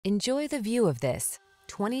Enjoy the view of this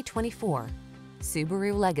 2024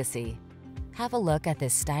 Subaru Legacy. Have a look at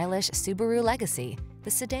this stylish Subaru Legacy, the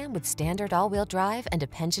sedan with standard all-wheel drive and a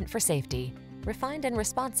penchant for safety. Refined and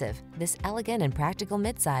responsive, this elegant and practical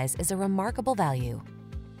midsize is a remarkable value.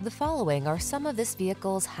 The following are some of this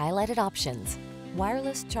vehicle's highlighted options: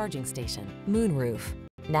 wireless charging station, moonroof,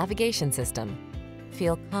 navigation system.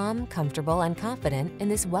 Feel calm, comfortable, and confident in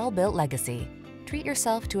this well-built Legacy. Treat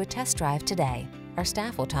yourself to a test drive today. Our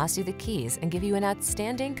staff will toss you the keys and give you an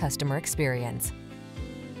outstanding customer experience.